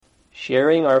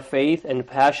Sharing our faith and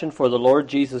passion for the Lord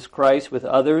Jesus Christ with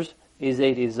others is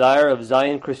a desire of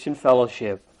Zion Christian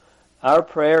Fellowship. Our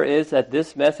prayer is that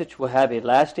this message will have a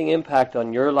lasting impact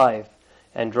on your life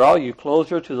and draw you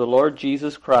closer to the Lord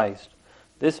Jesus Christ.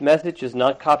 This message is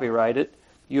not copyrighted.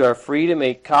 You are free to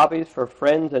make copies for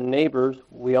friends and neighbors.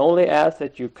 We only ask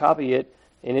that you copy it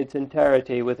in its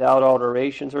entirety without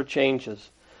alterations or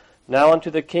changes. Now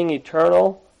unto the King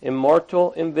eternal,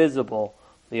 immortal, invisible,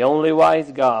 the only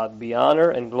wise God, be honor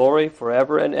and glory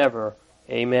forever and ever.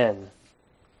 Amen.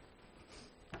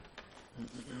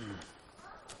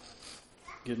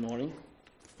 Good morning.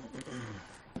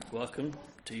 Welcome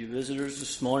to you visitors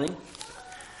this morning.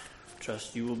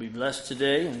 Trust you will be blessed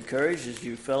today and encouraged as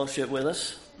you fellowship with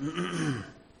us.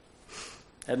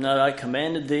 Have not I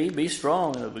commanded thee, be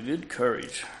strong and of a good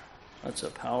courage. That's a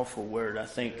powerful word. I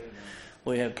think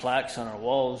we have plaques on our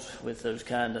walls with those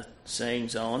kind of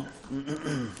sayings on.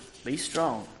 Be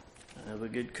strong and of a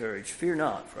good courage. Fear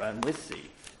not, for I am with thee.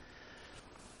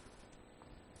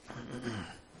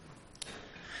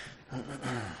 Well,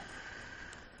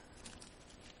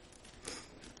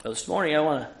 this morning I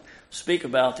want to speak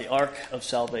about the Ark of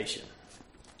Salvation.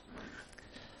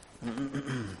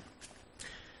 The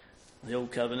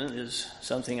Old Covenant is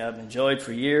something I've enjoyed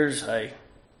for years. My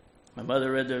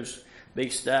mother read those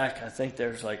big stack. I think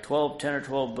there's like 10 or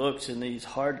 12 books in these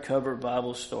hardcover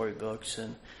Bible story books.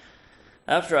 And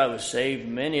after I was saved,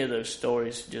 many of those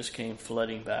stories just came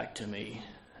flooding back to me.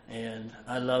 And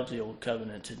I love the Old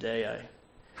Covenant today. I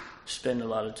spend a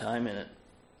lot of time in it.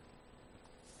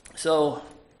 So,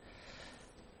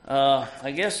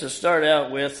 I guess to start out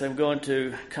with, I'm going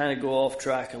to kind of go off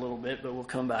track a little bit, but we'll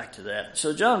come back to that.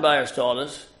 So John Byers taught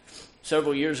us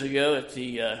several years ago at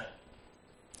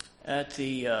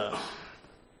the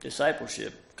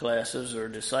discipleship classes or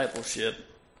discipleship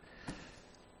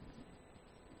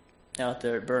out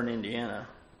there at Bern, Indiana,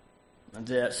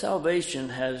 that salvation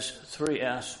has three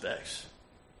aspects.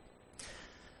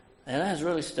 And that has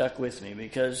really stuck with me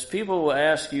because people will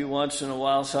ask you once in a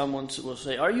while, someone will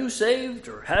say, are you saved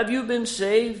or have you been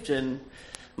saved? And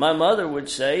my mother would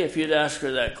say, if you'd ask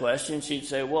her that question, she'd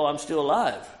say, well, I'm still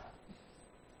alive.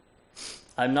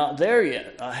 I'm not there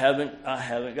yet. I haven't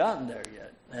gotten there yet.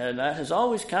 And that has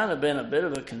always kind of been a bit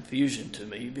of a confusion to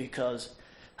me because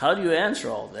how do you answer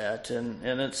all that? And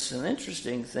it's an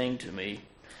interesting thing to me.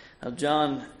 Now,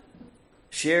 John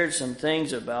shared some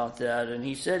things about that, and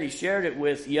he said he shared it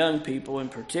with young people in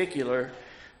particular,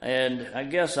 and I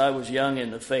guess I was young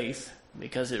in the faith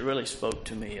because it really spoke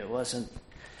to me. It wasn't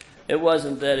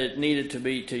that it needed to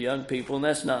be to young people, and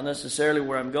that's not necessarily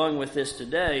where I'm going with this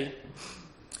today,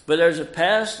 but there's a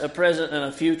past, a present, and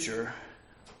a future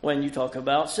when you talk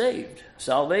about saved,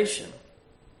 salvation.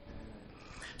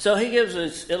 So he gives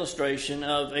this illustration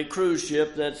of a cruise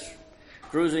ship that's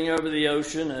cruising over the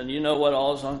ocean, and you know what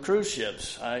all is on cruise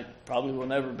ships. I probably will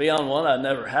never be on one. I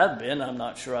never have been. I'm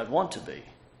not sure I'd want to be.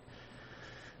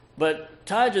 But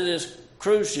tied to this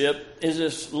cruise ship is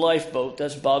this lifeboat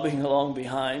that's bobbing along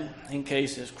behind in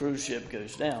case this cruise ship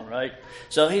goes down, right?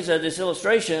 So he said this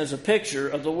illustration is a picture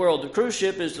of the world. The cruise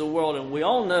ship is the world, and we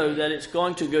all know that it's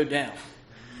going to go down.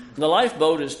 The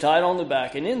lifeboat is tied on the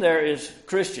back, and in there is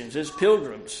Christians, it's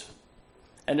pilgrims.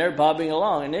 And they're bobbing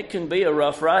along, and it can be a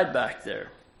rough ride back there.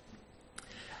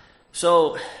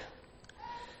 So,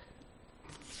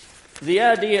 the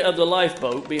idea of the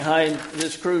lifeboat behind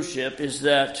this cruise ship is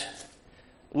that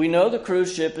we know the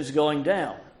cruise ship is going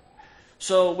down.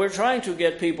 So, we're trying to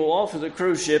get people off of the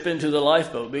cruise ship into the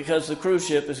lifeboat because the cruise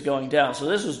ship is going down. So,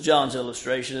 this is John's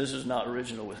illustration. This is not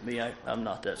original with me. I'm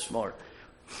not that smart,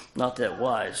 not that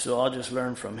wise, so I'll just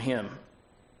learn from him.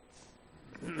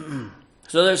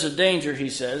 So there's a danger, he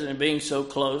says, in being so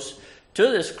close to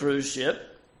this cruise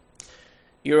ship.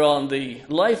 You're on the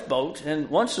lifeboat, and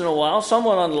once in a while,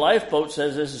 someone on the lifeboat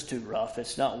says, this is too rough,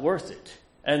 it's not worth it.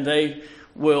 And they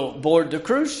will board the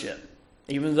cruise ship.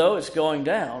 Even though it's going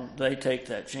down, they take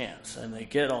that chance, and they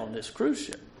get on this cruise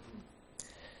ship.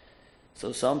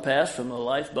 So some pass from the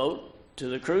lifeboat to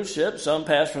the cruise ship, some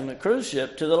pass from the cruise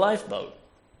ship to the lifeboat.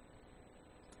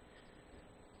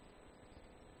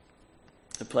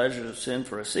 The pleasures of sin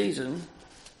for a season.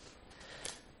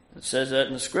 It says that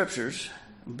in the scriptures.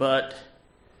 But,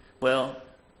 well,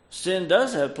 sin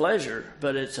does have pleasure,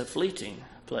 but it's a fleeting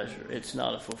pleasure. It's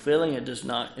not a fulfilling. It is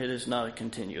not a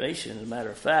continuation. As a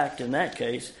matter of fact, in that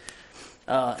case,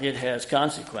 it has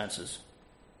consequences.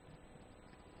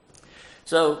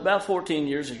 So, about 14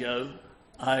 years ago,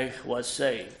 I was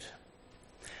saved.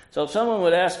 So if someone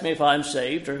would ask me if I'm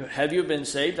saved, or have you been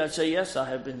saved, I'd say, yes, I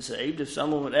have been saved. If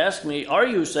someone would ask me, are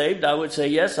you saved? I would say,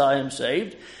 yes, I am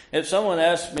saved. If someone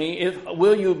asked me,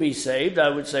 will you be saved? I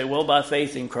would say, well, by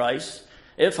faith in Christ.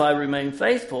 If I remain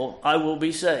faithful, I will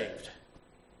be saved.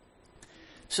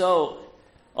 So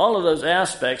all of those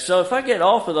aspects. So if I get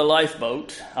off of the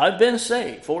lifeboat, I've been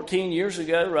saved 14 years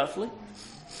ago, roughly.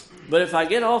 But if I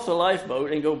get off the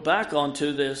lifeboat and go back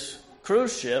onto this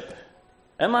cruise ship,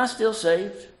 am I still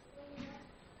saved?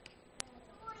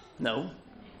 No.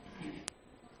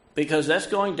 Because that's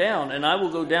going down, and I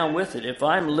will go down with it. If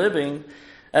I'm living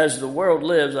as the world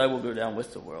lives, I will go down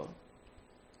with the world.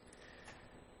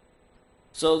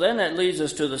 So then that leads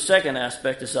us to the second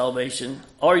aspect of salvation.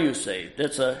 Are you saved?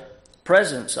 It's a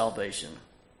present salvation.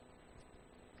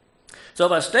 So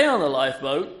if I stay on the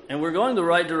lifeboat, and we're going the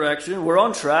right direction, we're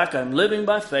on track, I'm living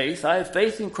by faith, I have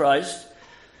faith in Christ,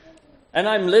 and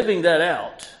I'm living that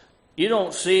out. You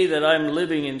don't see that I'm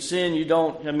living in sin.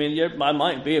 I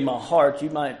might be in my heart.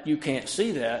 You can't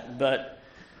see that, but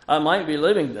I might be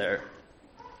living there.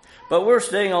 But we're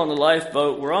staying on the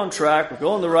lifeboat. We're on track. We're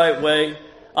going the right way.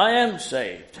 I am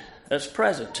saved. That's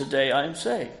present. Today I am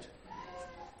saved.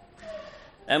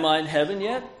 Am I in heaven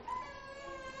yet?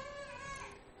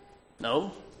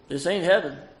 No, this ain't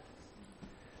heaven.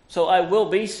 So I will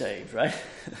be saved, right?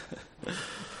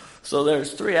 So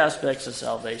there's three aspects of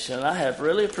salvation, and I have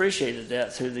really appreciated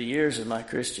that through the years of my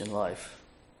Christian life.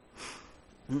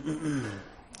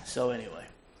 So anyway,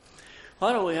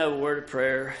 why don't we have a word of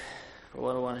prayer for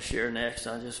what I want to share next?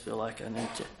 I just feel like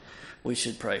we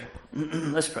should pray.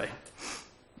 Let's pray.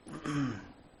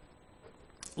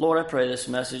 Lord, I pray this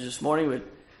message this morning would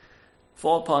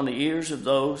fall upon the ears of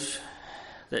those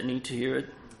that need to hear it.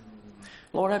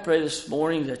 Lord, I pray this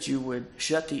morning that you would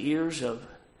shut the ears of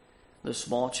the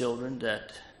small children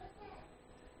that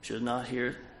should not hear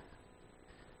it.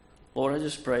 Lord, I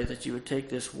just pray that you would take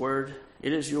this word.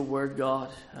 It is your word,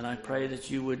 God, and I pray that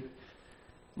you would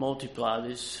multiply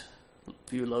these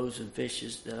few loaves and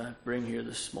fishes that I bring here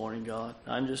this morning, God.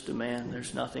 I'm just a man.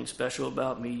 There's nothing special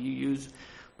about me. You use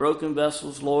broken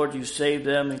vessels, Lord. You save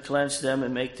them and cleanse them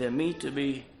and make them meet to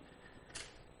be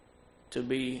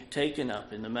taken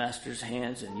up in the Master's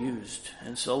hands and used.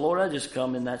 And so, Lord, I just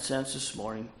come in that sense this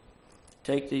morning.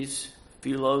 Take these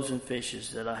few loaves and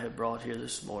fishes that I have brought here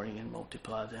this morning and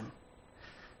multiply them.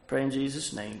 Pray in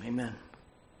Jesus' name. Amen.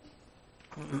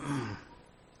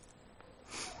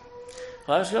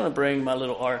 I was going to bring my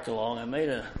little ark along. I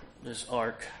made this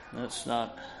ark that's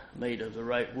not made of the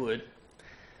right wood.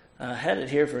 I had it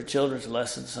here for a children's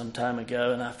lesson some time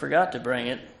ago, and I forgot to bring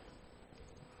it.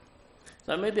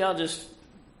 So maybe I'll just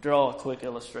draw a quick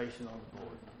illustration on the board.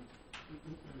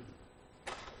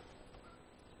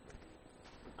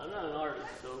 I'm not an artist,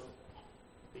 so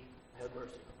have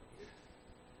mercy.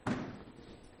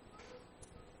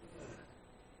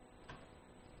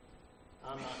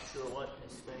 I'm not sure what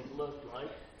this thing looked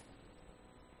like,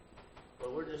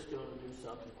 but we're just going to do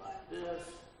something like this.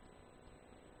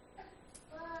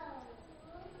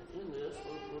 In this,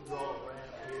 we'll draw a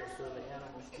ramp here so the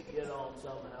animals can get on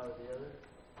somehow or the other.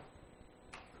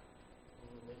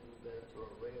 Maybe we better throw a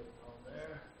rail on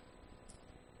there.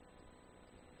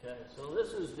 Okay, so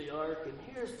this is the ark, and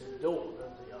here's the door of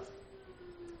the ark.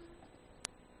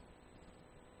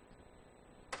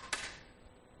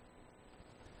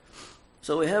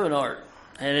 So we have an ark,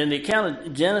 and in the account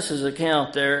of Genesis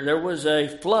account there was a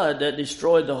flood that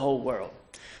destroyed the whole world.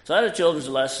 So I had a children's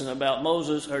lesson about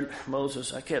Moses.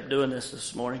 I kept doing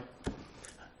this morning.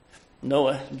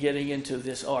 Noah getting into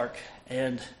this ark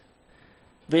and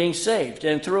being saved,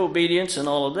 and through obedience and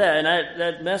all of that. And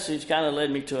that message kind of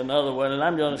led me to another one, and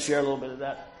I'm going to share a little bit of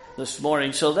that this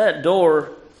morning. So that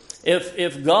door,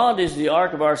 if God is the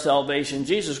ark of our salvation,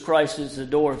 Jesus Christ is the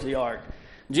door of the ark.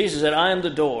 Jesus said, I am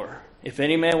the door. If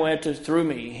any man went through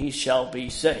me, he shall be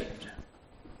saved.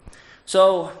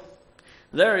 So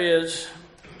there is,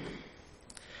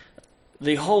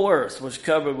 the whole earth was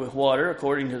covered with water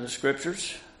according to the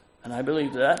scriptures, and I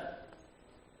believe that.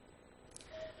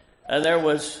 And there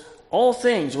was, all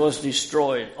things was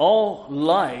destroyed. All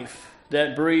life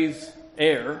that breathed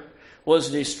air was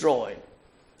destroyed.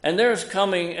 And there's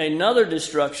coming another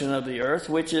destruction of the earth,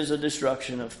 which is a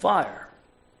destruction of fire.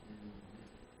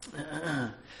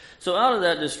 So out of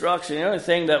that destruction, the only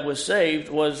thing that was saved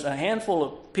was a handful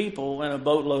of people and a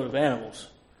boatload of animals.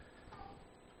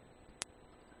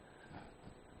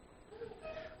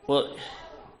 Well,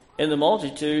 in the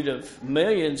multitude of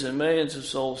millions and millions of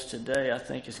souls today, I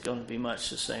think it's going to be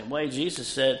much the same way. Jesus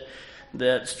said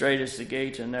that straight is the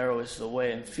gate and narrow is the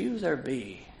way, and few there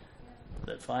be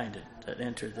that find it, that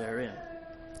enter therein.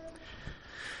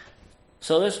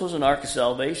 So this was an Ark of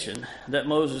Salvation that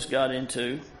Moses got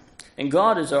into. And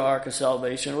God is our Ark of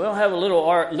Salvation. We don't have a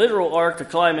literal ark to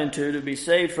climb into to be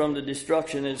saved from the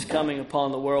destruction that is coming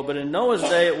upon the world. But in Noah's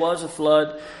day it was a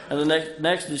flood, and the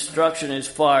next destruction is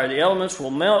fire. The elements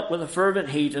will melt with a fervent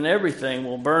heat, and everything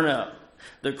will burn up.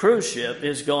 The cruise ship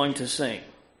is going to sink.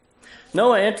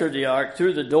 Noah entered the ark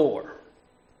through the door.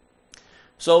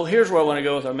 So here's where I want to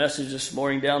go with our message this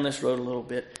morning, down this road a little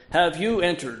bit. Have you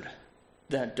entered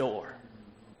that door?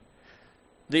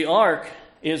 The ark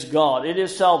is God. It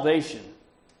is salvation.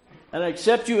 And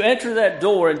except you enter that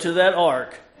door into that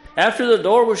ark, after the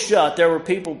door was shut, there were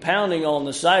people pounding on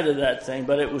the side of that thing,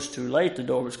 but it was too late. The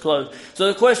door was closed. So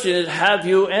the question is, have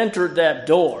you entered that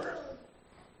door?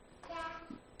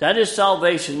 That is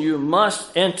salvation. You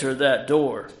must enter that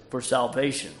door for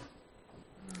salvation.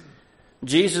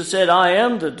 Jesus said, I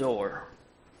am the door.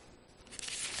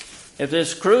 If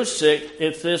this cruise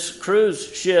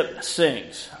ship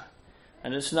sinks,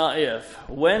 and it's not if,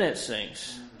 when it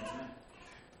sinks,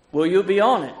 will you be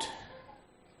on it?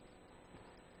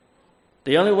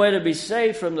 The only way to be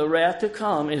saved from the wrath to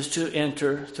come is to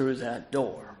enter through that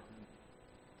door.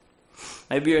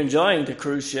 Maybe you're enjoying the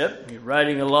cruise ship, you're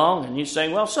riding along, and you're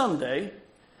saying, well, someday.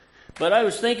 But I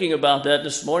was thinking about that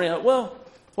this morning. Well,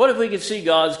 what if we could see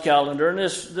God's calendar? And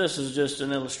this is just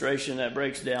an illustration that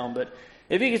breaks down. But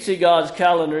if you could see God's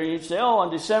calendar, you'd say,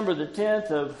 on December the 10th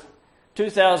of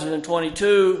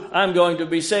 2022, I'm going to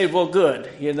be saved. Well, good.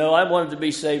 I wanted to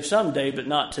be saved someday, but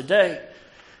not today.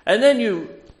 And then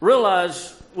you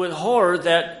realize with horror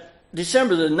that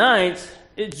December the 9th,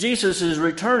 Jesus is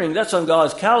returning. That's on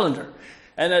God's calendar.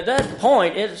 And at that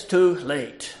point, it's too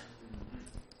late.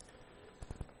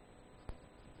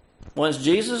 Once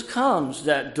Jesus comes,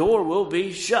 that door will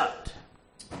be shut.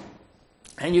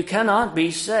 And you cannot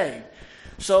be saved.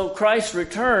 So Christ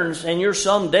returns and your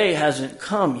someday hasn't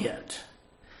come yet.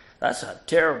 That's a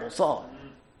terrible thought.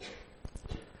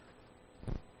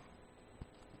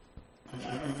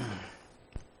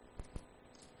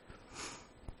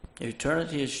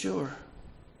 Eternity is sure.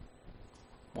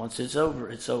 Once it's over,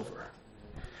 it's over.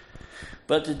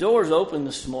 But the door's open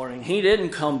this morning. He didn't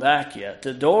come back yet.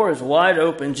 The door is wide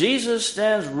open. Jesus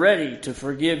stands ready to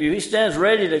forgive you. He stands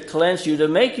ready to cleanse you, to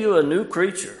make you a new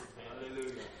creature.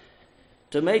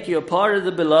 To make you a part of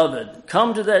the beloved.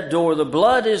 Come to that door. The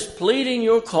blood is pleading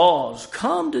your cause.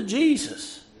 Come to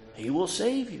Jesus. He will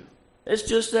save you. It's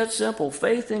just that simple.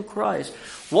 Faith in Christ.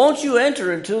 Won't you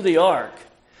enter into the ark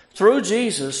through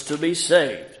Jesus to be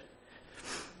saved?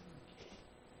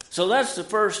 So that's the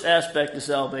first aspect of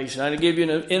salvation. I'm going to give you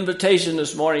an invitation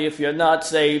this morning. If you're not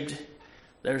saved,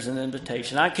 there's an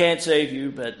invitation. I can't save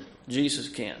you, but Jesus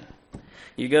can.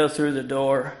 You go through the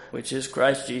door, which is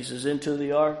Christ Jesus, into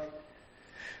the ark.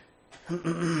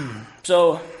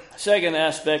 So, second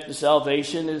aspect of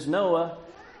salvation is Noah.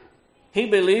 He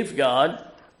believed God.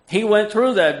 He went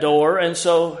through that door, and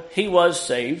so he was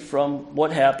saved from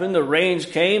what happened. The rains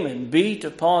came and beat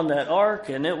upon that ark,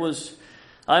 and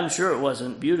I'm sure it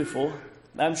wasn't beautiful.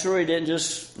 I'm sure he didn't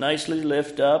just nicely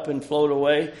lift up and float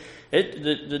away.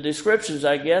 The descriptions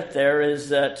I get there is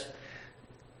that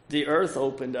the earth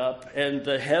opened up and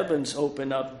the heavens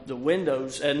opened up the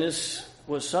windows, and this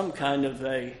was some kind of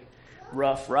a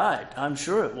rough ride. I'm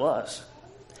sure it was.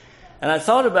 And I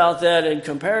thought about that in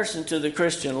comparison to the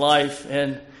Christian life,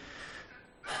 and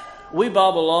we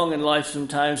bob along in life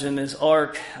sometimes in this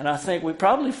ark, and I think we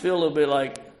probably feel a little bit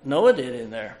like Noah did in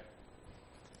there.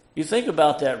 You think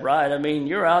about that ride. I mean,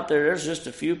 you're out there, there's just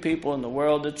a few people in the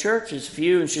world. The church is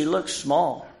few, and she looks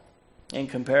small in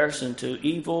comparison to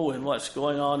evil and what's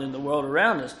going on in the world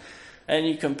around us. And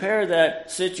you compare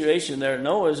that situation there.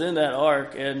 Noah's in that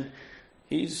ark, and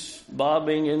he's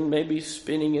bobbing and maybe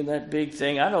spinning in that big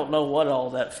thing. I don't know what all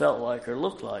that felt like or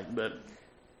looked like, but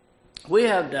we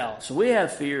have doubts. We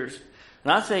have fears.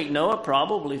 And I think Noah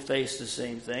probably faced the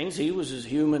same things. He was as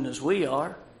human as we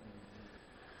are.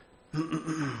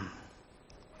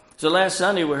 So last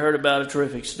Sunday we heard about a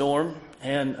terrific storm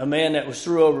and a man that was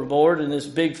threw overboard, and this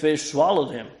big fish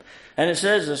swallowed him. And it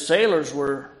says the sailors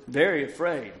were very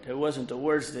afraid. It wasn't the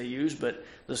words they used, but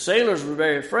the sailors were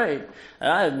very afraid.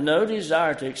 And I have no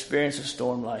desire to experience a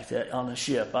storm like that on a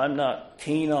ship. I'm not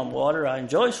keen on water. I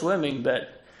enjoy swimming,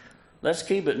 but let's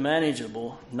keep it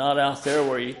manageable, not out there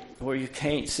where you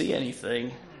can't see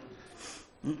anything.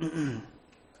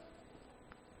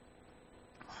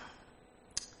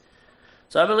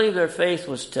 So I believe their faith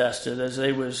was tested as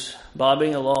they was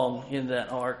bobbing along in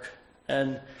that ark.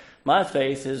 And my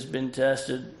faith has been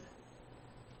tested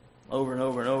over and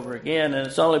over and over again, and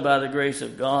it's only by the grace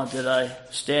of God that I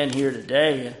stand here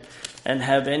today and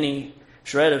have any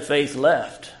shred of faith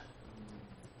left.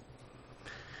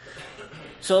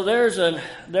 So there's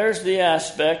the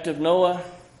aspect of Noah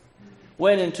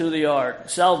went into the ark.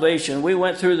 Salvation. We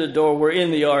went through the door. We're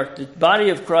in the ark. The body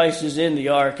of Christ is in the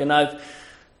ark. And I've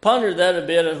pondered that a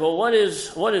bit. Well, what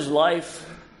is life?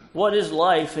 What is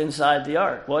life inside the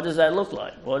ark? What does that look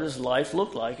like? What does life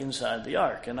look like inside the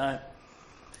ark? And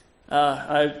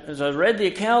as I read the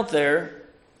account there,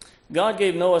 God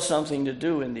gave Noah something to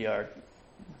do in the ark.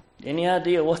 Any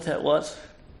idea what that was?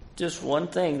 Just one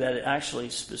thing that it actually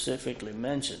specifically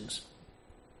mentions.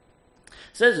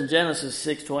 It says in Genesis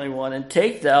 6:21, "And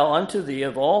take thou unto thee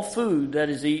of all food that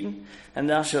is eaten, and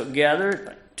thou shalt gather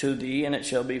it to thee, and it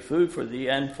shall be food for thee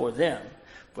and for them,"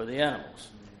 for the animals.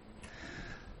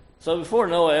 So before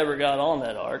Noah ever got on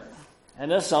that ark, and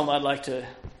that's something I'd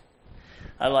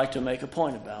like to make a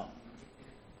point about.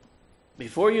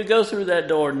 Before you go through that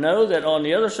door, know that on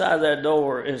the other side of that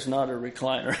door is not a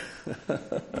recliner.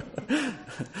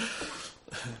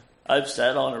 I've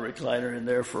sat on a recliner in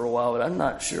there for a while, but I'm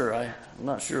not sure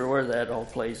where that all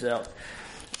plays out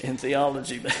in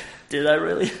theology. But did I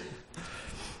really?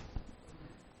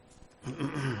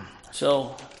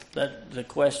 So the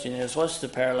question is, what's the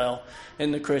parallel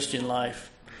in the Christian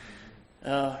life?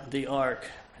 The ark.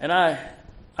 And I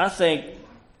think,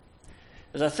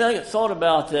 as I thought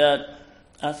about that,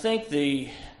 I think the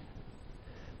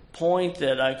point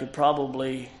that I could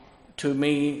probably, to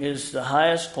me, is the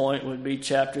highest point would be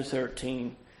chapter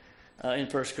 13 in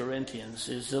 1 Corinthians,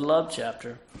 is the love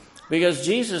chapter. Because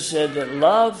Jesus said that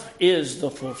love is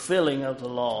the fulfilling of the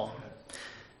law.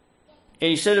 And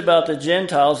he said about the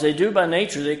Gentiles, they do by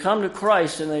nature, they come to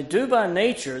Christ, and they do by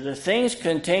nature the things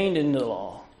contained in the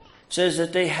law. It says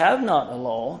that they have not a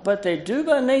law, but they do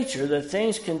by nature the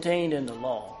things contained in the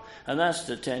law. And that's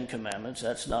the 10 Commandments.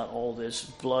 That's not all this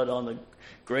blood on the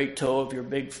great toe of your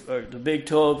the big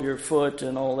toe of your foot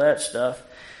and all that stuff.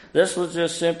 This was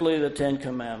just simply the 10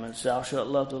 Commandments. Thou shalt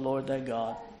love the Lord thy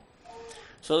God.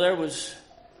 So there was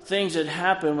things that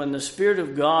happened when the Spirit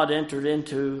of God entered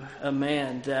into a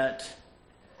man that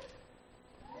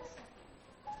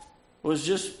was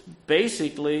just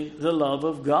basically the love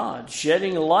of God,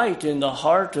 shedding light in the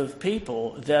heart of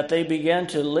people that they began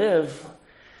to live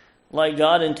like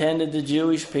God intended the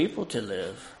Jewish people to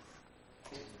live.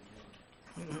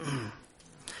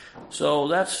 So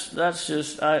that's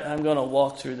just, I'm going to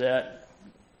walk through that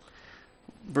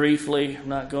briefly. I'm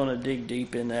not going to dig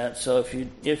deep in that. So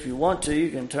if you want to, you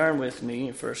can turn with me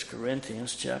in 1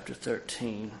 Corinthians chapter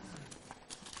 13.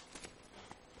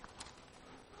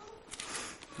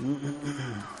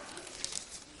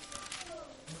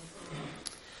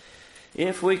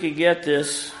 If we could get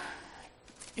this,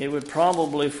 it would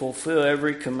probably fulfill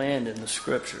every command in the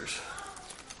Scriptures.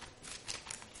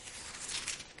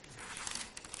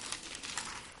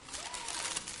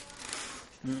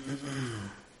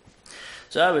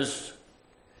 So I was,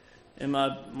 in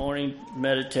my morning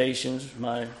meditations,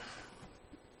 my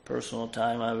personal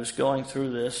time, I was going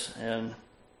through this, and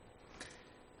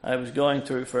I was going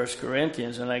through 1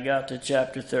 Corinthians, and I got to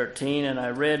chapter 13, and I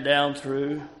read down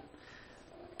through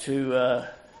to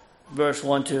verse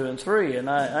 1, 2, and 3, and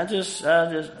I just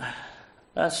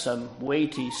that's some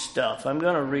weighty stuff. I'm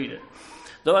going to read it.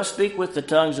 Though I speak with the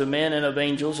tongues of men and of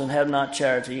angels and have not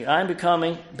charity, I am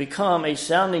become a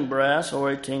sounding brass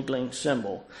or a tinkling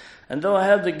cymbal. And though I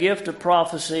have the gift of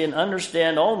prophecy and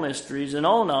understand all mysteries and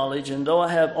all knowledge, and though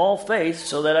I have all faith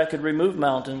so that I could remove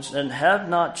mountains and have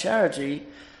not charity,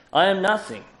 I am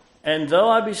nothing. And though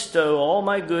I bestow all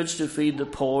my goods to feed the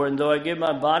poor, and though I give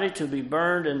my body to be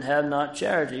burned and have not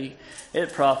charity,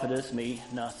 it profiteth me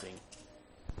nothing.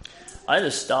 I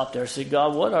just stopped there and said,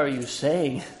 God, what are you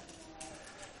saying?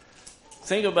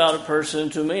 Think about a person.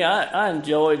 To me, I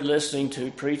enjoyed listening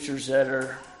to preachers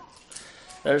that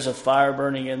there's a fire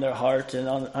burning in their heart and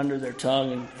under their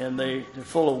tongue, and they're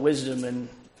full of wisdom and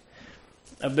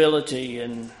ability,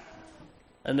 and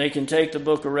they can take the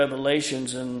book of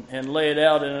Revelations and lay it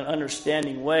out in an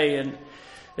understanding way. And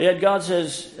yet God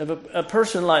says, of a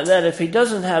person like that, if he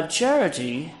doesn't have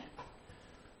charity,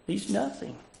 he's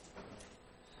nothing.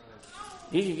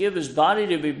 He could give his body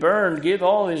to be burned, give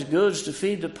all his goods to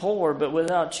feed the poor, but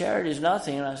without charity is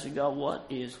nothing. And I said, God, what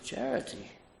is charity?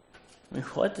 I mean,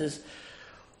 what does...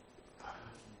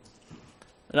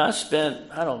 And I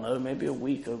spent, I don't know, maybe a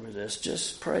week over this,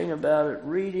 just praying about it,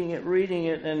 reading it,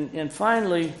 and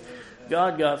finally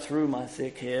God got through my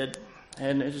thick head,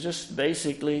 and it's just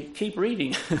basically, keep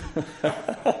reading.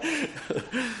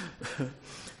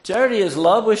 Charity is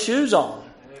love with shoes on.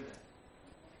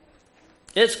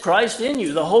 It's Christ in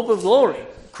you, the hope of glory.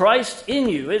 Christ in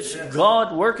you. It's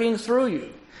God working through you.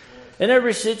 In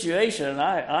every situation,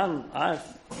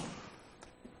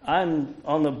 I'm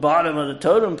on the bottom of the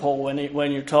totem pole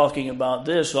when you're talking about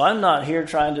this. So I'm not here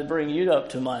trying to bring you up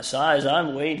to my size.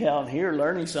 I'm way down here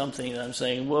learning something, and I'm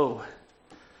saying, whoa,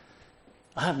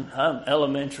 I'm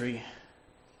elementary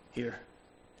here.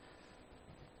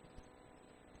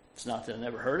 It's not that I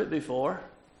never heard it before.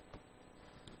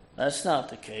 That's not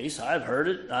the case. I've heard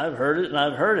it, and I've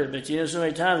heard it. But so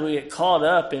many times we get caught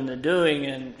up in the doing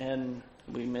and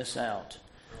we miss out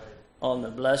on the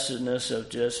blessedness of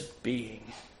just being.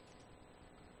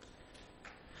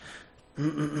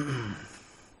 It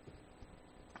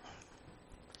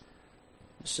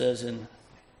says in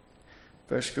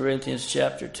 1 Corinthians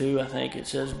chapter 2, I think it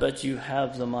says, but you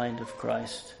have the mind of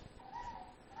Christ.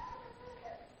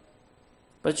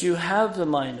 But you have the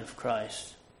mind of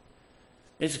Christ.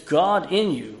 It's God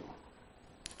in you.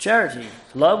 Charity,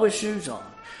 love with shoes on.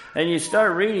 And you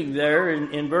start reading there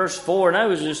in verse 4, and I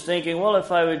was just thinking, well,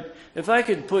 if I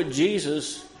could put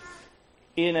Jesus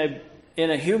in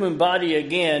a human body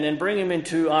again and bring him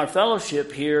into our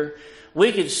fellowship here,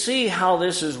 we could see how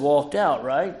this is walked out,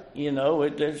 right?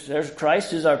 There's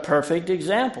Christ is our perfect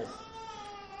example.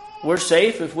 We're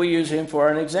safe if we use him for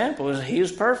an example. He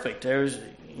is perfect. There's,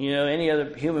 any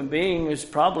other human being is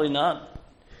probably not.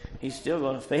 He's still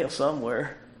going to fail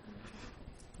somewhere,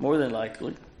 more than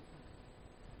likely.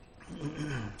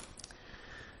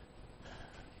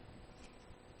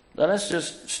 Now let's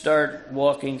just start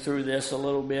walking through this a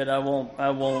little bit. I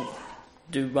won't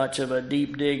do much of a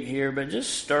deep dig here, but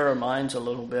just stir our minds a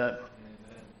little bit.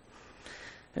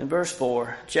 In verse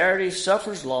 4, charity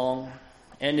suffers long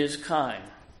and is kind.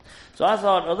 So I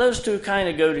thought, those two kind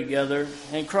of go together.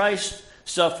 And Christ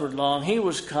suffered long. He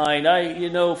was kind.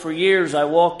 For years I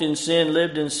walked in sin,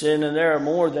 lived in sin, and there are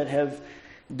more that have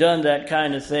done that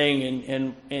kind of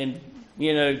thing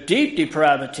and deep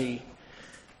depravity.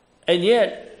 And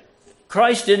yet,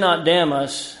 Christ did not damn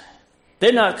us,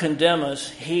 did not condemn us.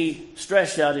 He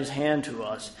stretched out his hand to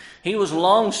us. He was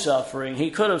long-suffering.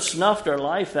 He could have snuffed our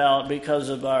life out because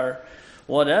of our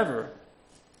whatever,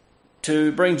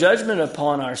 to bring judgment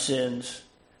upon our sins.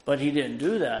 But he didn't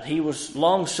do that. He was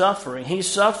long-suffering. He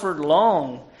suffered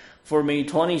long for me,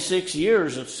 26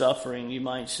 years of suffering, you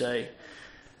might say.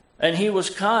 And he was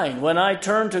kind. When I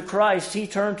turned to Christ, he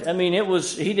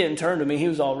didn't turn to me, he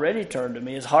was already turned to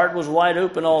me. His heart was wide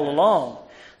open all along.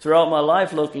 Throughout my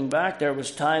life, looking back, there was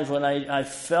times when I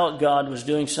felt God was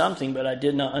doing something, but I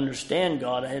did not understand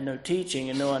God. I had no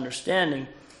teaching and no understanding.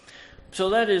 So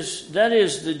that is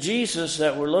the Jesus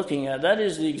that we're looking at. That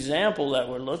is the example that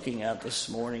we're looking at this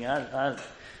morning.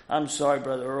 I'm sorry,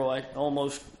 Brother Earl. I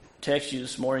almost texted you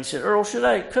this morning. He said, Earl,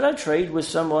 could I trade with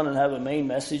someone and have a main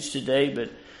message today?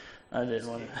 But I didn't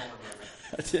want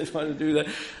to do that.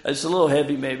 It's a little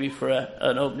heavy maybe for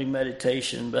an opening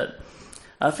meditation, but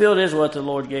I feel it is what the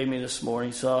Lord gave me this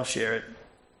morning, so I'll share it.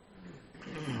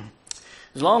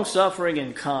 It's long-suffering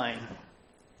and kind.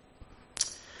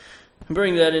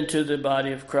 Bring that into the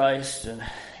body of Christ. And,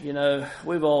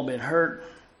 we've all been hurt.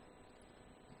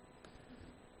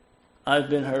 I've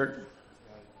been hurt.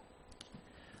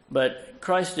 But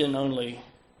Christ didn't only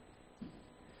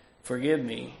forgive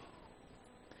me.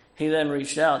 He then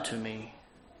reached out to me.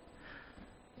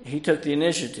 He took the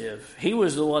initiative. He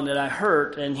was the one that I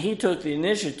hurt, and he took the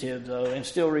initiative, though, and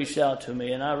still reached out to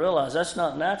me. And I realized that's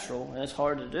not natural, and it's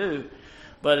hard to do,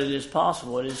 but it is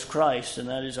possible. It is Christ, and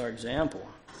that is our example.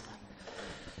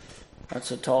 That's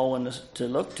a tall one to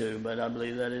look to, but I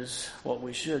believe that is what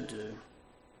we should do.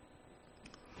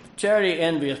 Charity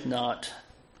envieth not.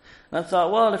 And I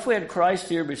thought, well, if we had Christ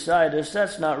here beside us,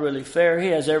 that's not really fair. He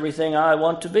has everything I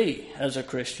want to be as a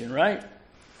Christian, right?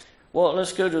 Well,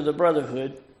 let's go to the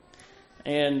brotherhood.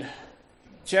 And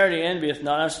charity envieth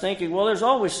not. I was thinking, well, there's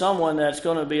always someone that's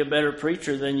going to be a better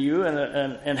preacher than you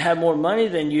and have more money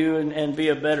than you and be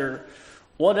a better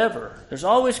whatever. There's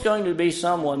always going to be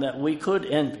someone that we could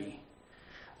envy.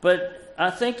 But I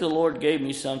think the Lord gave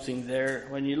me something there.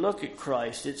 When you look at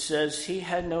Christ, it says he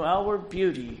had no outward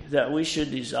beauty that we should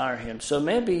desire him. So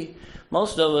maybe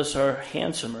most of us are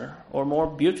handsomer or more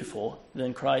beautiful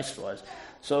than Christ was.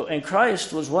 And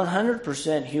Christ was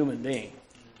 100% human being.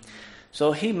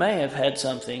 So he may have had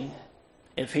something,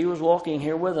 if he was walking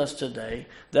here with us today,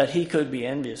 that he could be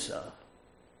envious of.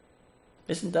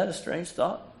 Isn't that a strange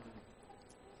thought?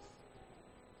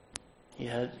 He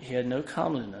had no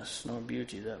comeliness nor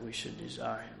beauty that we should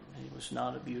desire him. He was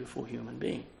not a beautiful human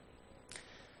being.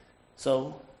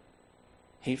 So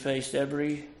he faced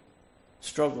every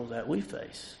struggle that we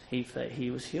face.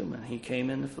 He was human. He came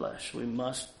in the flesh. We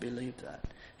must believe that.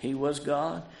 He was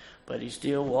God, but he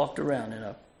still walked around in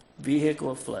a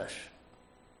vehicle of flesh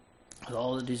with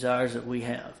all the desires that we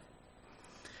have.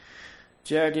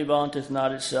 Charity vaunteth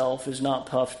not itself, is not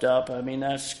puffed up. I mean,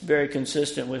 that's very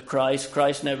consistent with Christ.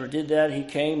 Christ never did that. He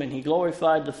came and he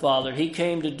glorified the Father. He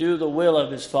came to do the will of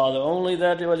his Father. Only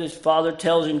that what his Father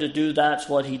tells him to do, that's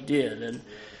what he did. And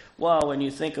wow, when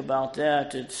you think about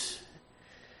that,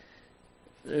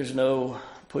 there's no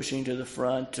pushing to the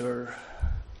front or,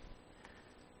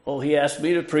 oh, he asked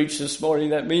me to preach this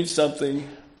morning, that means something.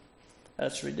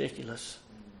 That's ridiculous.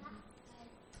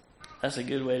 That's a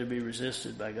good way to be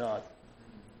resisted by God.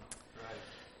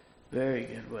 Very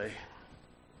good way.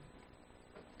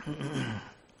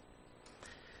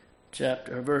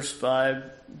 Verse 5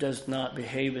 does not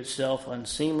behave itself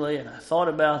unseemly. And I thought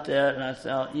about that, and I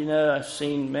thought, I've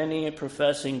seen many a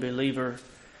professing believer,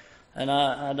 and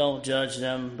I don't judge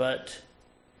them, but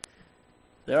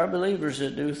there are believers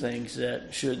that do things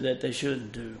that they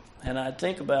shouldn't do. And I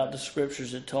think about the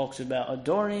scriptures that talks about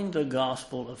adorning the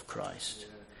gospel of Christ.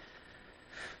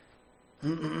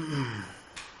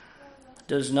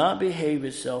 Does not behave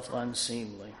itself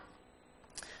unseemly.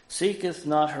 Seeketh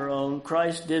not her own.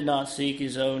 Christ did not seek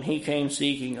his own. He came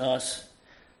seeking us,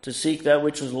 to seek that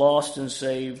which was lost and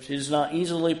saved. He is not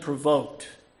easily provoked.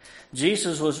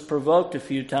 Jesus was provoked a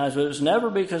few times, but it was never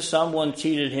because someone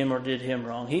cheated him or did him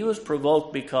wrong. He was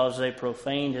provoked because they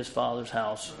profaned his Father's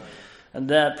house, and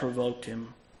that provoked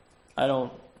him.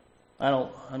 I'm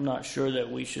not sure that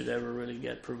we should ever really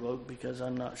get provoked, because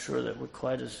I'm not sure that we're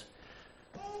quite as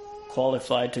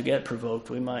qualified to get provoked.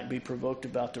 We might be provoked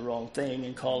about the wrong thing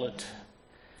and call it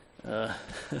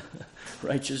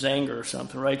righteous anger or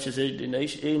something, righteous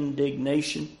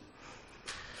indignation.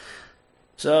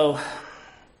 So,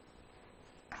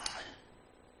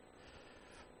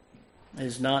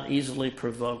 is not easily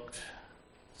provoked,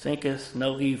 thinketh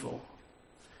no evil.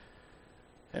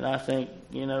 And I think,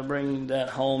 bringing that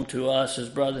home to us as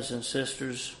brothers and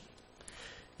sisters,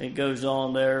 it goes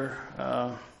on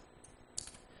there.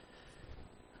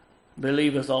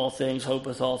 Believeth all things,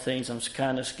 hopeth all things. I'm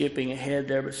kind of skipping ahead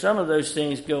there, but some of those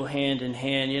things go hand in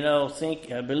hand.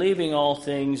 Believing all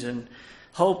things and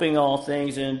hoping all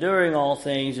things and enduring all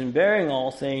things and bearing all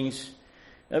things.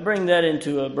 I bring that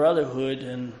into a brotherhood,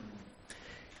 and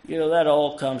that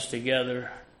all comes together.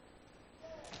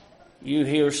 You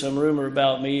hear some rumor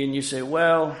about me and you say,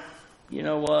 well, you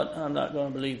know what, I'm not going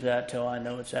to believe that till I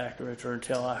know it's accurate or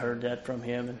until I heard that from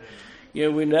him. And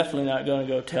we're definitely not going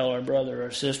to go tell our brother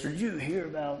or sister, did you hear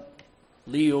about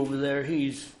Lee over there?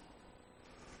 He's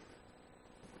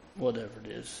whatever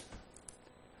it is.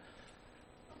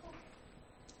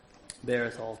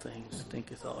 Beareth all things,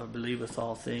 thinketh all, or believeth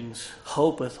all things,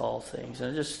 hopeth all things.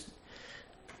 And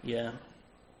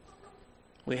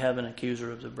we have an accuser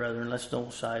of the brethren. Let's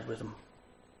don't side with them.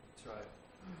 That's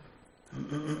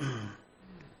right.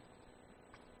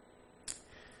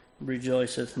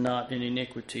 Rejoiceth not in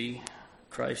iniquity.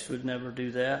 Christ would never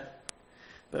do that.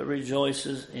 But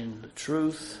rejoices in the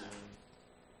truth.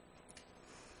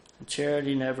 And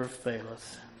charity never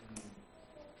faileth.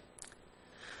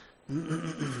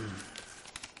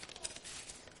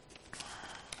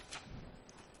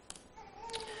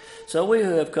 So we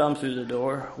who have come through the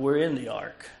door, we're in the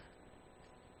ark.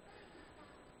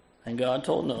 And God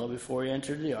told Noah before he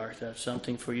entered the ark, that's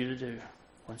something for you to do.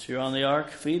 Once you're on the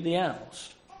ark, feed the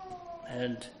animals.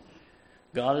 And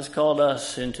God has called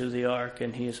us into the ark,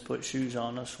 and he has put shoes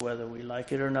on us, whether we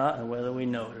like it or not, and whether we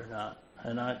know it or not.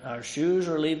 And our shoes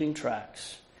are leaving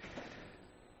tracks.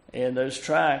 And those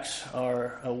tracks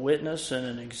are a witness and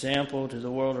an example to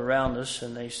the world around us.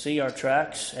 And they see our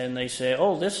tracks and they say,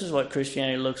 oh, this is what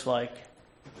Christianity looks like.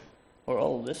 Or,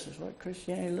 oh, this is what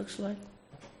Christianity looks like.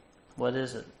 What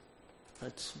is it?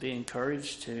 Let's be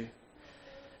encouraged to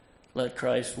let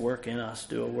Christ work in us,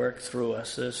 do a work through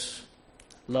us. This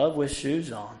love with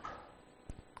shoes on.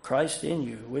 Christ in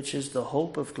you, which is the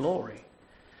hope of glory.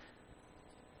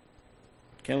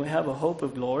 Can we have a hope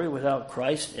of glory without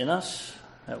Christ in us?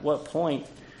 At what point,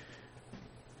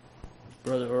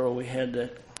 Brother Earl, we had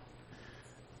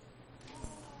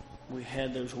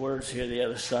those words here the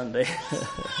other Sunday.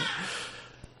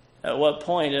 At what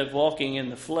point of walking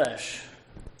in the flesh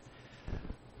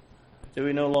do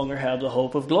we no longer have the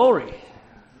hope of glory,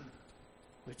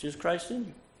 which is Christ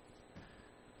in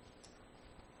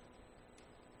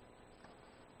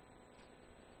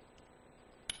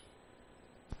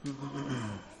you?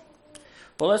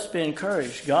 Well, let's be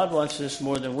encouraged. God wants this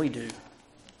more than we do.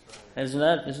 Isn't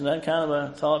that kind of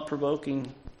a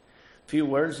thought-provoking few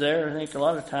words there? I think a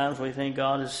lot of times we think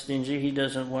God is stingy. He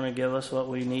doesn't want to give us what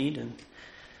we need,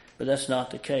 but that's not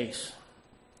the case.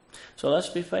 So let's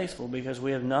be faithful, because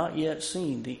we have not yet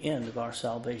seen the end of our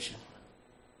salvation.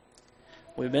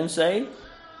 We've been saved.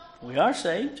 We are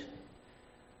saved.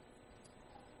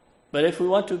 But if we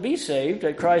want to be saved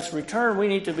at Christ's return, we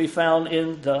need to be found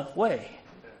in the way.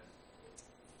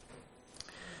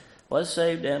 Was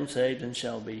saved, am saved, and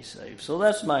shall be saved. So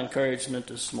that's my encouragement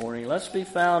this morning. Let's be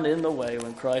found in the way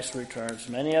when Christ returns.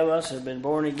 Many of us have been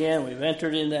born again. We've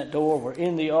entered in that door. We're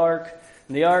in the ark.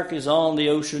 And the ark is on the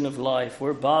ocean of life.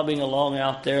 We're bobbing along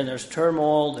out there, and there's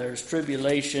turmoil, there's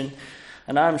tribulation.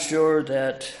 And I'm sure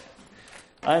that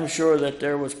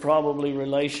there was probably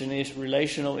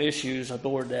relational issues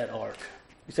aboard that ark.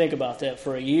 You think about that.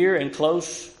 For a year in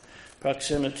close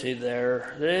proximity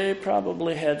there, they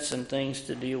probably had some things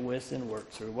to deal with and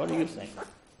work through. What do you think?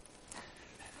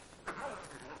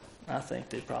 I think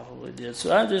they probably did.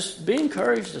 So I just be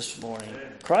encouraged this morning.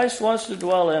 Christ wants to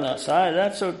dwell in us.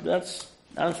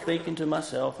 I'm speaking to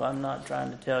myself. I'm not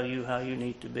trying to tell you how you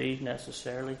need to be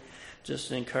necessarily.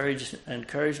 Just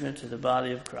encouragement to the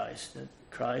body of Christ that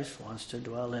Christ wants to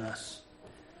dwell in us.